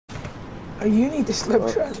Oh, you need the slip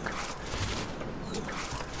truck.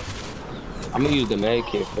 I'm gonna use the med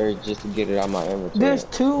kit first just to get it out my inventory. There's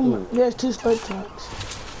two slip trucks.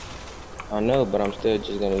 I know, but I'm still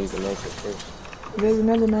just gonna use the med kit first. There's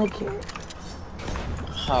another med kit.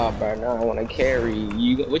 Ah, bro, now I wanna carry.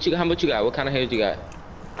 How much you got? What kind of heads you got?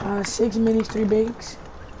 6 minis, 3 bakes.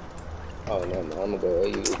 Oh no, man, I'm gonna go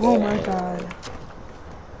with you. Oh my god.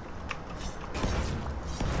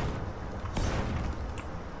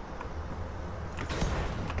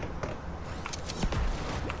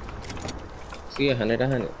 See, 100.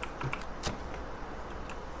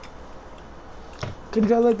 Can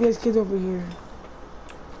you look, there's kids over here.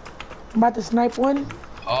 I'm about to snipe one.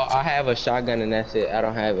 Oh, I have a shotgun and that's it. I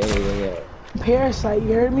don't have anything else. Parasite,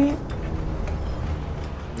 you heard me?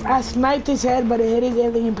 I sniped his head, but it hit his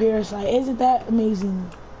alien parasite. Isn't that amazing?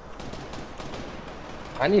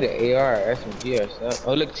 I need an AR or SMG or something.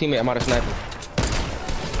 Oh, look, teammate, I'm out of sniping.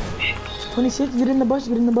 26, get in the bush,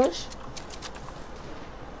 get in the bush.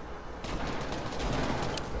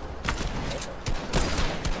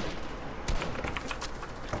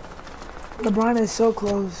 LeBron is so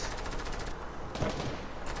close.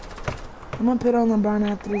 I'm gonna put on LeBron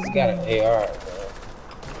after this game. Got an AR, bro.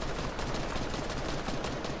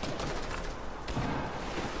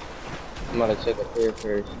 I'm gonna check a player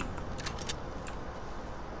first.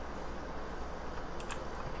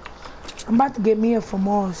 I'm about to get me a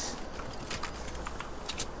Famos.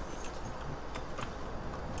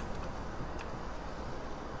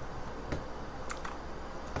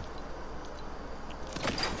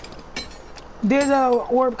 There's a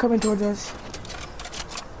orb coming towards us.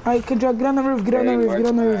 Alright, Kendra, get on the roof, get on the roof, get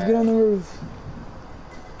on the roof, get on the roof.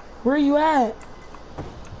 Where are you at?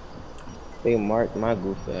 They marked my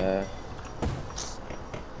goofy ass.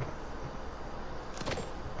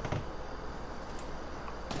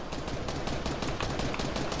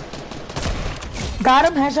 Got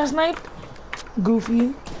him, headshot sniped.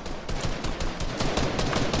 Goofy.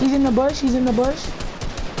 He's in the bush, he's in the bush.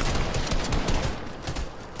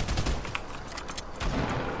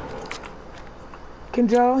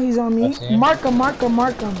 Kendra, he's on me. Mark him, mark him,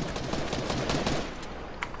 mark him.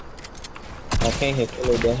 I can't hit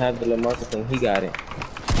Killer, they have the Lamarcus thing, he got it.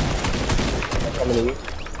 I'm coming to you.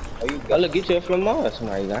 Oh, you gotta get your Flamar,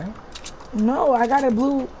 somebody got it. No, I got a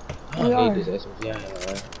blue I AR. hate this SMG,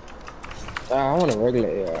 I want a regular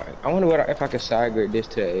AR. I wonder if I can side grade this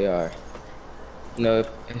to the AR. No,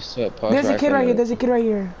 it's a pulse. There's a kid right here, there's a kid right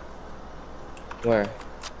here. Where?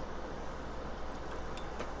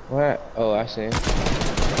 Where? Oh, I see him.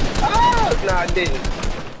 Oh! No, I didn't.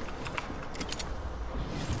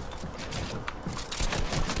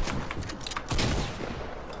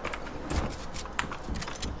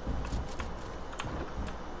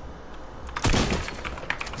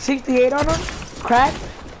 $68 on him, cracked,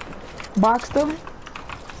 boxed him.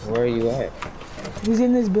 Where are you at? He's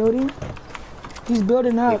in this building. He's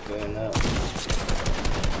building up.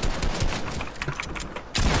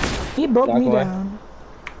 He broke me down.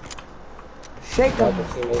 Shake him.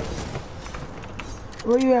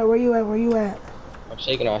 Where you at? Where you at? Where you at? I'm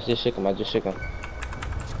shaking him. I just shook him. I just shook him.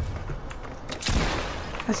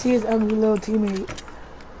 I see his ugly little teammate.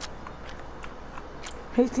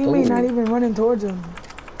 His teammate not even running towards him.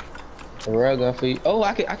 A rail gun for you. Oh,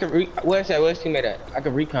 I can where's that? Where's teammate at? I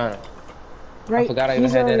can recon him. Right. I forgot I even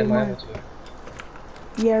had that in my inventory.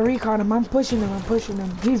 Yeah, recon him. I'm pushing him. I'm pushing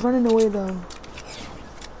him. He's running away though.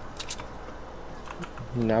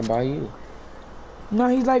 Not by you. No,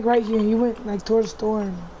 he's like right here. He went like towards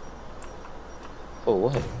Storm. For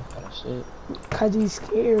what? Oh shit. Cause he's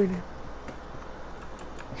scared.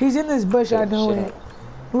 He's in this bush. I know it.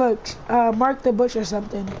 Look, mark the bush or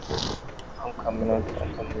something. I'm coming up.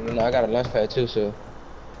 I'm coming. You know, I got a launch pad too, so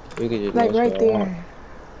we could just like right there.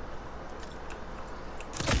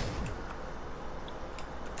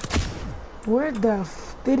 Where the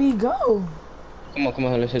f did he go? Come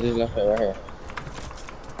on, let's hit this launch pad right here.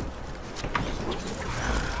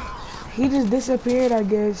 He just disappeared, I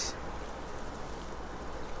guess.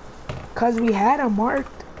 Cause we had him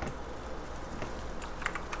marked.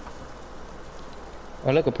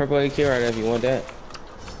 Oh, look, a purple AK right there if you want that.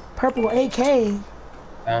 Purple AK?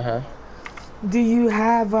 Uh-huh. Do you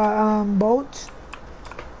have bolts?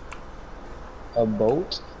 A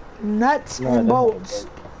bolt? Nuts and bolts.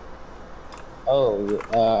 Oh,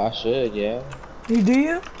 I should, yeah. You do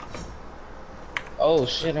you? Oh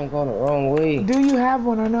shit, I'm going the wrong way. Do you have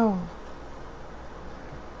one? I know.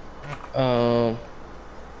 I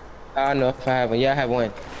don't know if I have one. Yeah, I have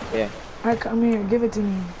one. Yeah. Alright, come here. Give it to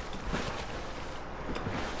me.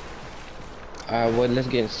 Well, let's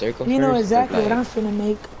get in circle You first. know exactly what I'm finna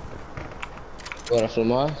make. What, a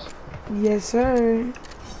Flamar? Yes, sir.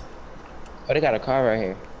 Oh, they got a car right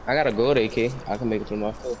here. I gotta go there, kid. I can make it to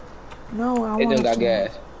my foot. No, I It done want got to.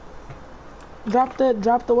 gas. Drop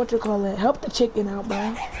the what you call it. Help the chicken out, bro.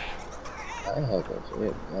 I ain't helping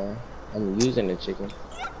shit, man. I'm using the chicken.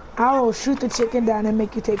 I will shoot the chicken down and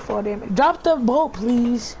make you take 4 damage. Drop the boat,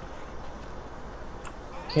 please.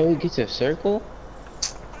 Can we get to a circle?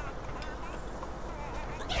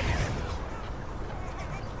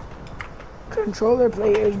 Controller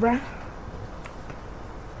players, bro.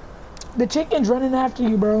 The chicken's running after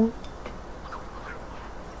you, bro.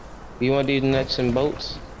 You want these nuts and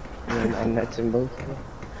bolts? You want my nuts and bolts?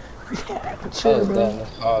 Yeah, sure, Oh, bro. damn,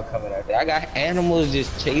 this hog coming out there. I got animals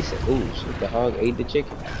just chasing. Ooh, shit, the hog ate the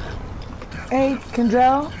chicken. Hey,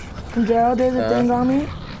 Kendrell, there's a thing on me.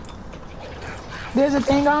 There's a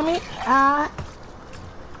thing on me. Ah.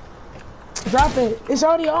 Drop it. It's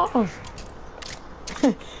already off.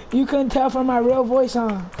 You couldn't tell from my real voice,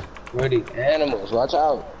 huh? Where are these animals? Watch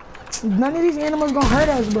out. None of these animals gonna hurt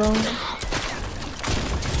us, bro.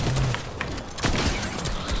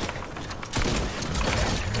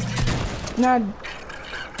 Now,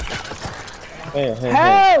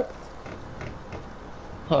 help!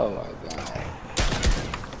 Oh my god.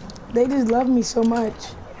 They just love me so much.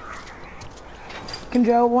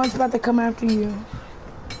 Kendrell, one's about to come after you.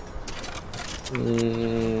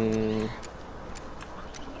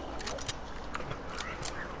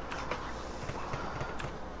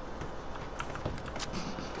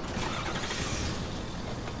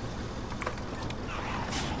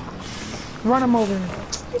 Run him over.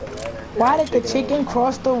 Why did the chicken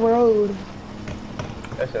cross the road?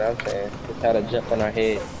 That's what I'm saying. Just had to jump on our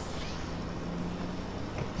head.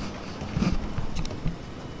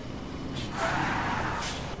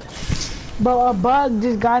 Bro, a bug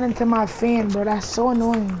just got into my fan, bro. That's so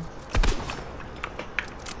annoying.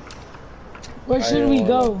 Where should we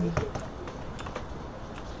go?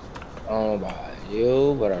 I don't know about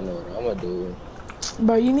you, but I know what I'm gonna do.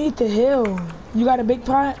 Bro, you need to heal. You got a big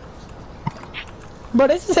pot? Bro,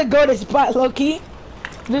 this is a go-to spot, low-key.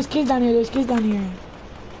 There's kids down here. There's kids down here.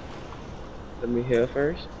 Let me heal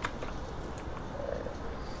first.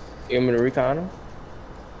 You want me to recon them?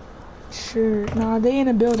 Sure. Nah, they in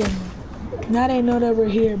a building. Now they know that we're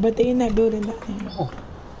here, but they in that building down here. Oh.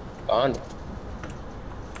 On.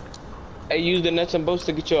 Hey, use the nuts and bolts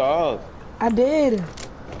to get your hog. I did.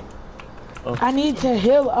 Oh. I need to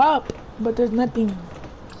heal up, but there's nothing.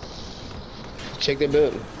 Check the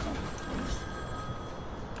building.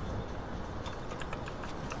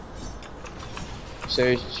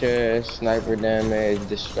 Search chest, sniper damage,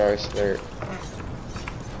 destroy slurp.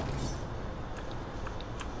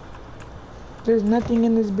 There's nothing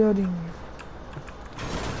in this building.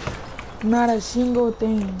 Not a single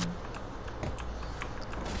thing.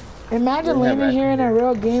 Imagine landing here in a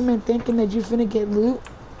real game and thinking that you finna get loot.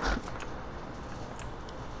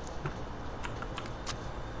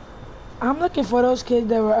 I'm looking for those kids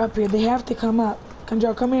that were up here. They have to come up.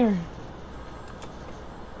 Control, come here.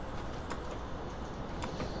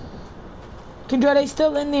 Control, they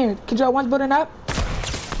still in there. Control, one's building up.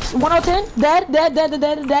 110,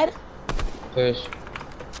 dead. Push.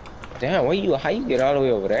 Damn, how you get all the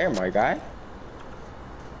way over there, my guy?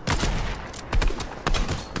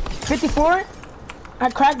 54. I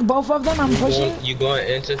cracked both of them. I'm pushing. You going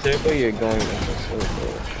into circle? You're going into circle.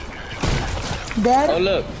 Dead. Oh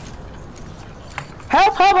look.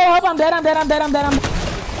 Help! I'm dead.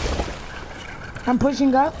 I'm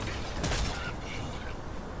pushing up.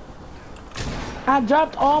 I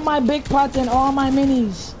dropped all my big pots and all my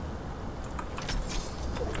minis.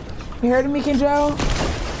 You heard me, Kendrell?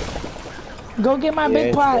 Go get my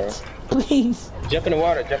big pots, please. Jump in the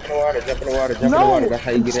water. That's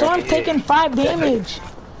how you get out. Storm's taking 5 damage.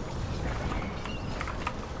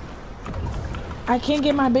 I can't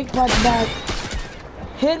get my big pots back.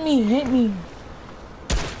 Hit me.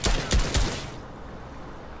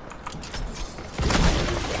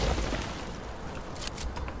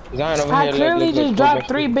 I clearly just dropped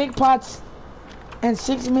 3 big pots and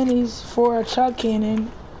 6 minis for a chug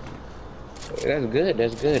cannon.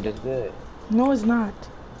 That's good. No, it's not.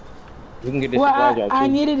 We can get this supply drop too. I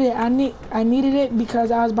needed it. I needed it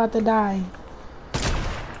because I was about to die.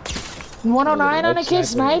 109 on a kid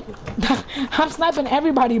snipe. I'm sniping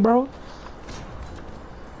everybody, bro.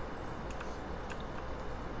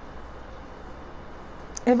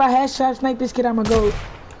 If I headshot snipe this kid, I'ma go.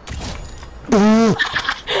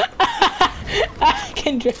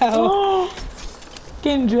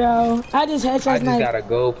 Kendrell. I just headshot snipe.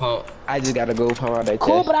 I just gotta go pump out that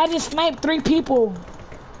cool, chest. But I just sniped 3 people.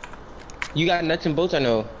 You got nuts and bolts, I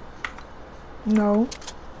know. No.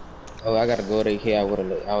 Oh, I gotta go to here. I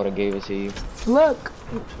would've gave it to you. Look,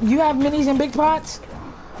 you have minis and big pots?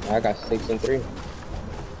 I got 6 and 3.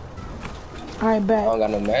 Alright, bet. I don't got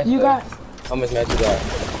no match. You though. got How much match you got?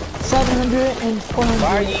 700 and 400.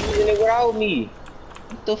 Why are you using it without me?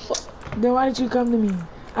 What the fuck? Then why did you come to me?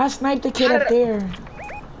 I sniped the kid up there.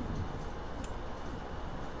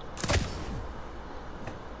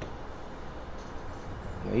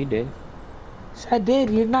 No, you did. Yes, I did.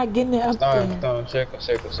 You're not getting it up there. Stone, circle.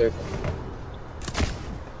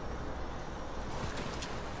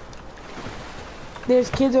 There's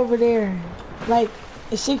kids over there. Like,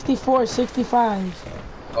 it's 64, 65.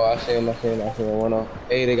 Oh, I see him. One off.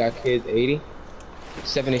 Hey, they got kids. 80.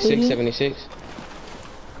 76, 80? 76.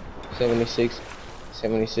 76.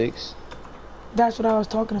 76. That's what I was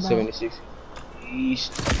talking about. 76.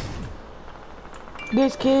 East.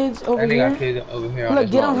 There's kids over And they here. got kids over here. Look,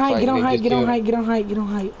 get on height, fight. get on They height, just get on killed height, get on height, get on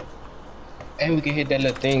height. And we can hit that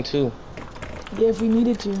little thing too. Yeah, if we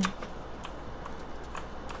needed to.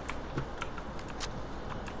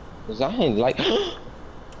 Zion, like, did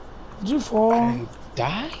Did you fall? I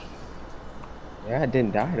die? Yeah, I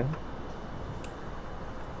didn't die though.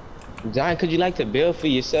 Zion, could you like to build for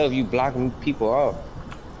yourself? You blocking people off.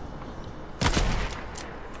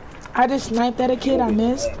 I just sniped at a kid, I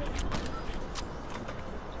missed.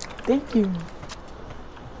 Thank you.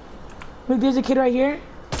 Look, there's a kid right here.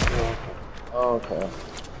 Oh, okay.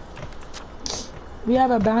 We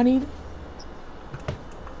have a bounty.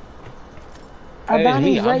 Our That is bounty's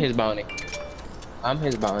me. right. I'm his bounty. I'm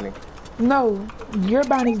his bounty. No, your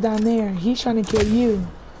bounty's down there. He's trying to kill you.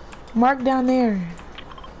 Mark down there.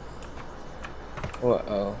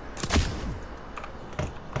 Uh-oh.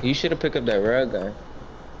 You should have picked up that rug guy.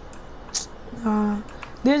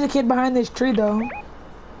 There's a kid behind this tree though.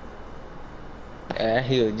 Yeah,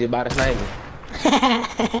 he was just about to snipe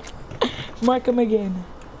me. Mark him again.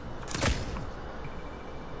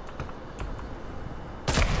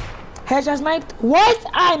 Headshot sniped. What?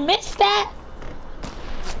 I missed that?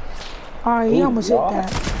 Alright, he almost hit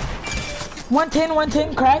that.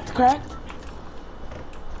 110, cracked.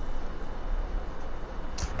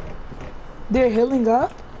 They're healing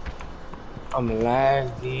up. I'm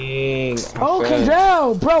lagging. Oh,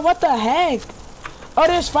 Kendrell, bro, what the heck? Oh,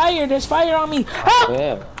 there's fire on me. Ah!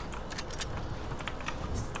 Yeah.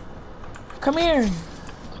 Come here.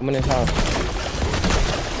 Come in this house.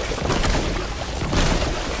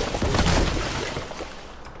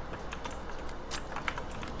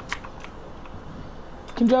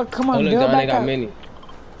 Kendrell, come on, Oh, look, build Don, they back got up. mini.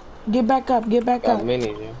 Get back up. Got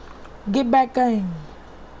mini, yeah. Get back in.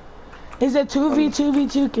 It's a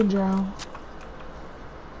 2v2v2, Kendrell.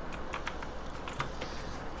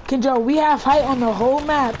 Kendrell, we have height on the whole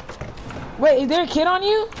map. Wait, is there a kid on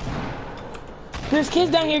you? There's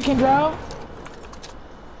kids down here, Kendrell.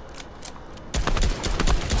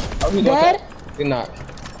 Oh, he's Dead? He's not.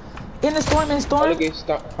 In the storm, Oh, look, he's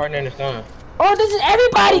partner in the storm. Oh, this is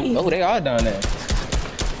everybody! Oh, they are down there.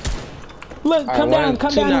 Look, All come right,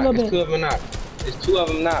 down a little bit. It's 2 of them not. It's 2 of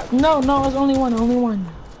them not. No, it's only one,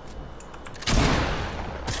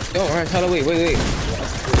 Don't run, tell her, wait. Go.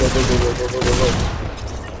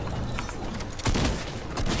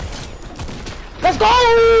 Let's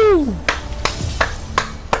go!